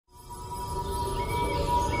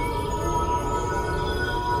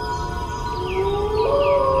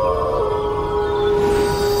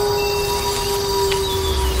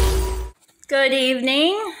Good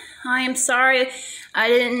evening. I am sorry I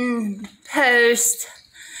didn't post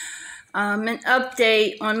an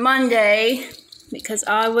update on Monday because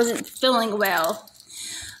I wasn't feeling well.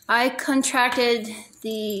 I contracted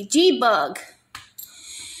the G-bug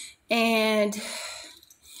and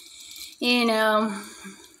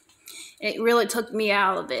it really took me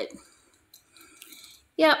out of it.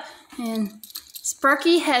 Yep, and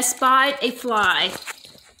Sparky has spied a fly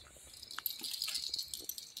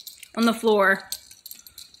on the floor.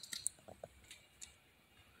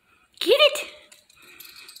 Get it!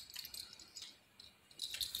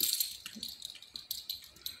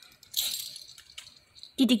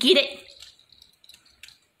 Did you get it?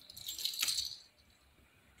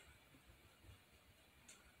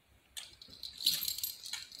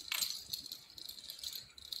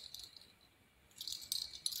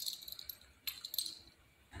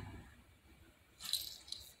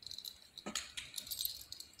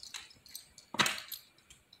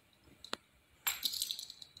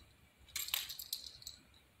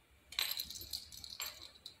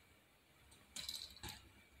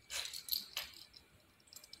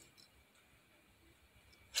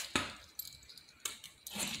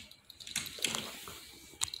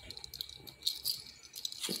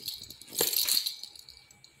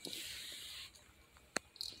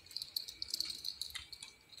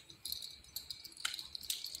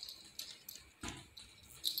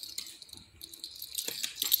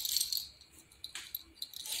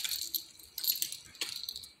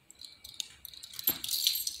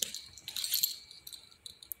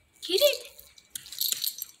 Get it?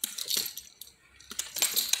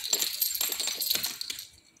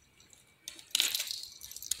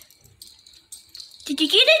 Did you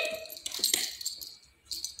get it?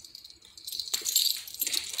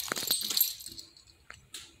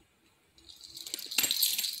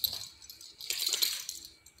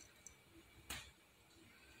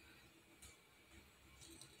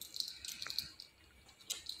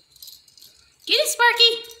 Get it, Sparky?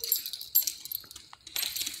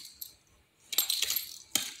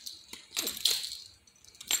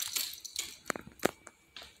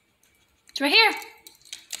 It's right here.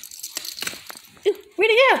 Ooh,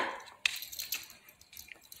 where'd it go?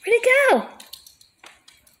 Where'd it go?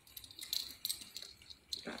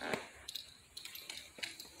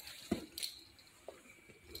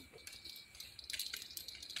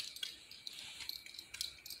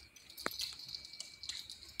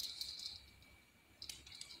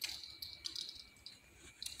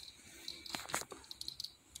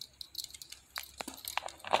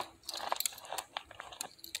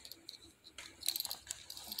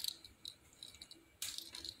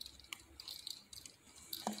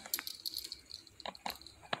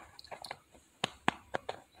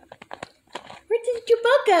 Where did your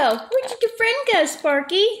bug go? Where did your friend go,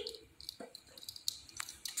 Sparky?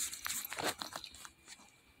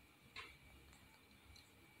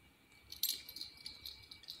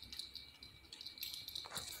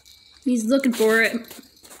 He's looking for it.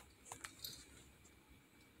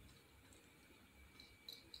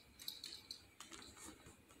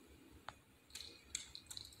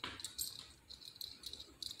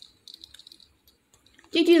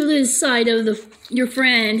 Did you lose sight of your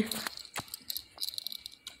friend?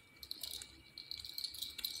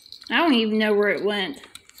 I don't even know where it went.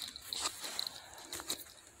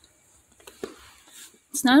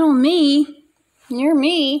 It's not on me, near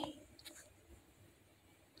me.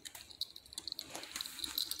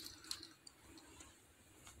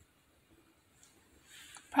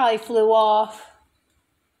 Probably flew off.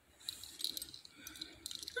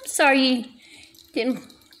 I'm sorry you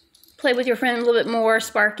didn't play with your friend a little bit more,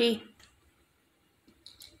 Sparky.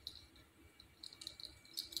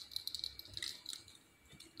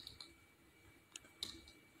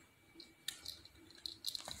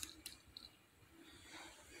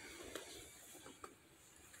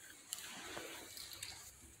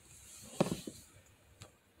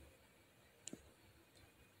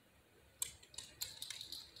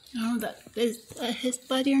 I don't know if that is his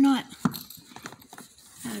buddy or not.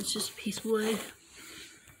 No, it's just a piece of wood.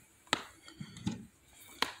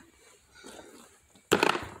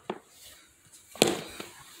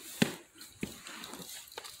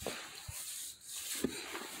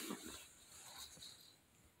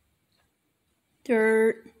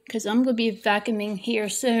 Dirt, because I'm going to be vacuuming here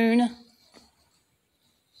soon.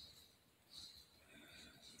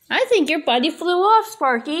 I think your buddy flew off,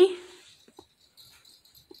 Sparky.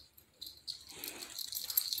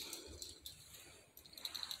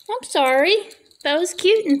 I'm sorry. That was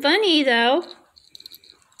cute and funny, though.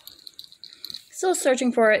 Still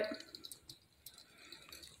searching for it.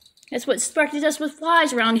 That's what Sparky does with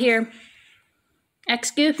flies around here. acts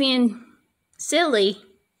goofy and silly.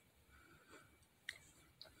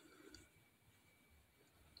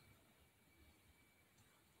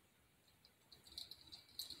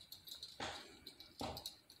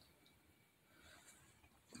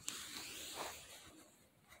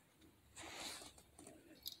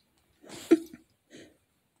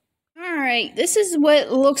 Alright, this is what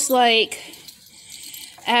it looks like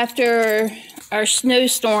after our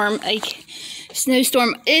snowstorm, like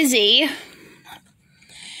Snowstorm Izzy.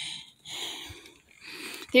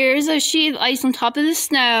 There's a sheet of ice on top of the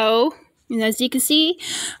snow, and as you can see,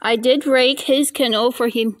 I did rake his kennel for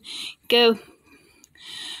him to go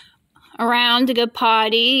around to go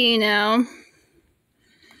potty, you know.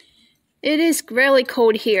 It is really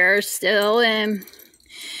cold here still, and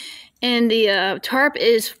the tarp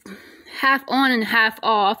is half on and half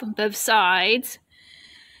off on both sides.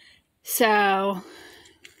 So,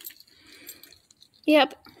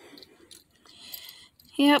 yep.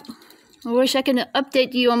 I wish I could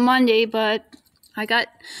update you on Monday, but I got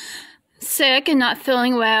sick and not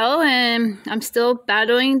feeling well, and I'm still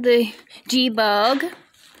battling the G-bug.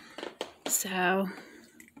 So,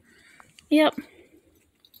 yep.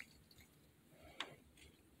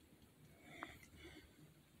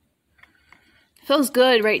 Feels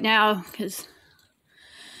good right now because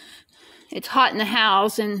it's hot in the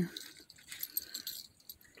house, and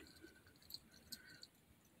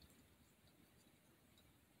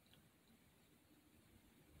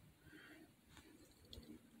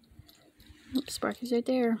oops, Sparky's right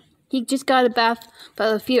there. He just got a bath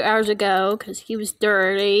about a few hours ago because he was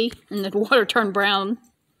dirty and the water turned brown.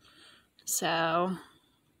 So,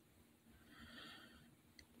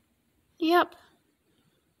 yep.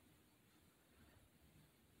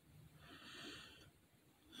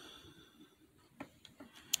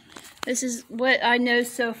 This is what I know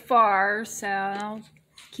so far, so I'll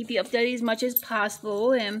keep you updated as much as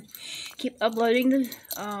possible and keep uploading the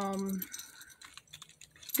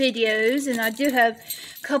videos. And I do have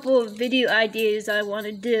a couple of video ideas I want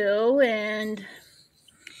to do, and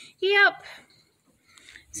yep.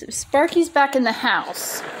 So Sparky's back in the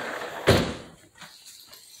house.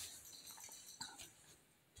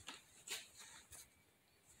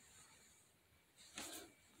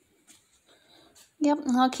 Yep,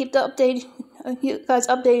 and I'll keep the update, you guys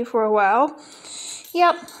updated for a while.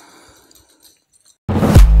 Yep.